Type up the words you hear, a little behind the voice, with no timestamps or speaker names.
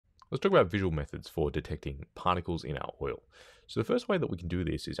Let's talk about visual methods for detecting particles in our oil. So the first way that we can do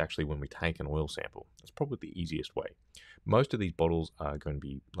this is actually when we take an oil sample. That's probably the easiest way. Most of these bottles are going to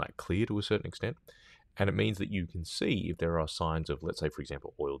be like clear to a certain extent, and it means that you can see if there are signs of, let's say, for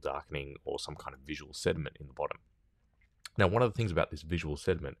example, oil darkening or some kind of visual sediment in the bottom. Now, one of the things about this visual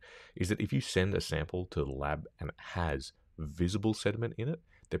sediment is that if you send a sample to the lab and it has visible sediment in it,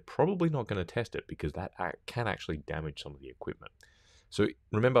 they're probably not going to test it because that can actually damage some of the equipment. So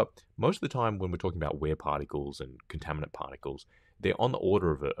remember, most of the time when we're talking about wear particles and contaminant particles, they're on the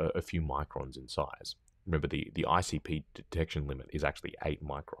order of a few microns in size. Remember, the ICP detection limit is actually 8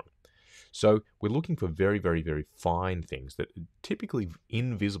 micron. So we're looking for very, very, very fine things that are typically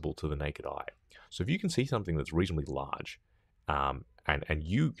invisible to the naked eye. So if you can see something that's reasonably large, and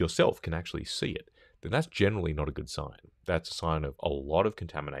you yourself can actually see it, then that's generally not a good sign. That's a sign of a lot of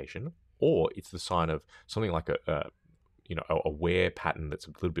contamination, or it's the sign of something like a wear pattern that's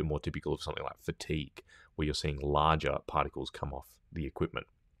a little bit more typical of something like fatigue, where you're seeing larger particles come off the equipment.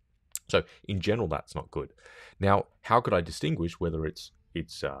 So in general, that's not good. Now, how could I distinguish whether it's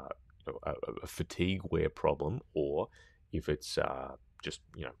a fatigue wear problem or if it's just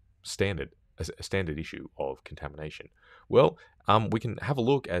a standard issue of contamination? Well, we can have a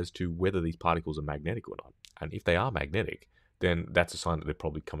look as to whether these particles are magnetic or not. And if they are magnetic, then that's a sign that they're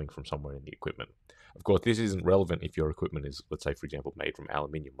probably coming from somewhere in the equipment. Of course, this isn't relevant if your equipment is, let's say, for example, made from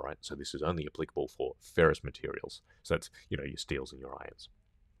aluminium, right? So this is only applicable for ferrous materials. So that's, your steels and your irons.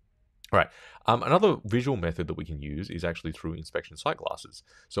 All right. Another visual method that we can use is actually through inspection sight glasses.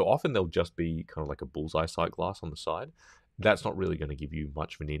 So often they'll just be kind of like a bullseye sight glass on the side. That's not really going to give you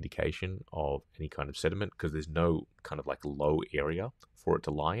much of an indication of any kind of sediment because there's no kind of like low area for it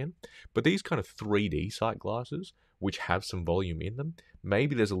to lie in. But these kind of 3D sight glasses, which have some volume in them,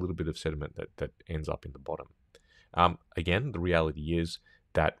 maybe there's a little bit of sediment that ends up in the bottom. Again, the reality is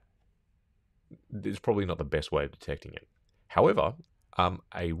that it's probably not the best way of detecting it. However,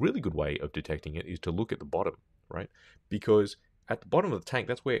 a really good way of detecting it is to look at the bottom, right? Because at the bottom of the tank,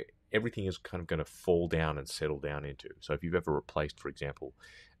 that's where everything is kind of going to fall down and settle down into. So if you've ever replaced, for example,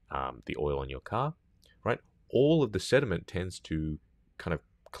 the oil on your car, right, all of the sediment tends to kind of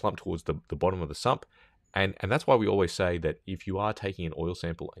clump towards the bottom of the sump. And that's why we always say that if you are taking an oil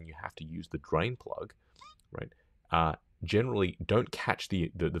sample and you have to use the drain plug, right, generally don't catch the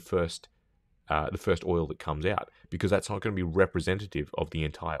first oil that comes out, because that's not going to be representative of the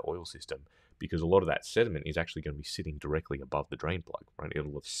entire oil system, because a lot of that sediment is actually going to be sitting directly above the drain plug, right?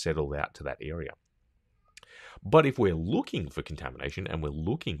 It'll have settled out to that area. But if we're looking for contamination and we're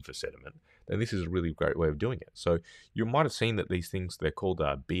looking for sediment, then this is a really great way of doing it. So you might have seen that these things, they're called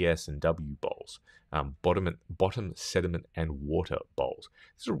BS and W bowls, bottom sediment and water bowls.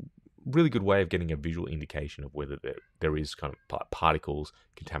 This is a really good way of getting a visual indication of whether there is kind of particles,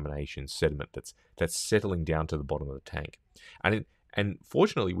 contamination, sediment that's settling down to the bottom of the tank. And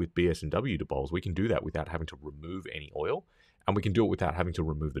fortunately with BS and W bowls, we can do that without having to remove any oil, and we can do it without having to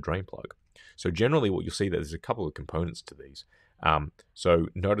remove the drain plug. So generally what you'll see that there's a couple of components to these. So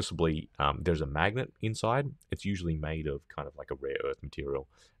noticeably, there's a magnet inside. It's usually made of kind of like a rare earth material,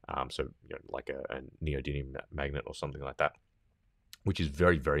 like a neodymium magnet or something like that, which is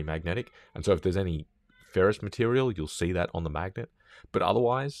very, very magnetic. And so if there's any ferrous material, you'll see that on the magnet. But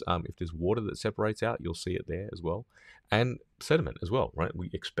otherwise, if there's water that separates out, you'll see it there as well. And sediment as well, right? We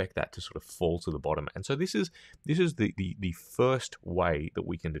expect that to sort of fall to the bottom. And so this is the first way that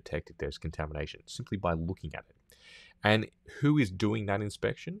we can detect if there's contamination, simply by looking at it. And who is doing that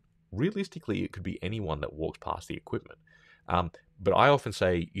inspection? Realistically, it could be anyone that walks past the equipment. But I often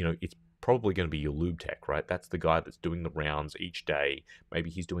say, it's probably going to be your lube tech, right? That's the guy that's doing the rounds each day. Maybe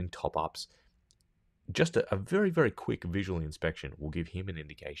he's doing top-ups. Just a very, very quick visual inspection will give him an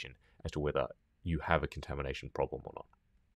indication as to whether you have a contamination problem or not.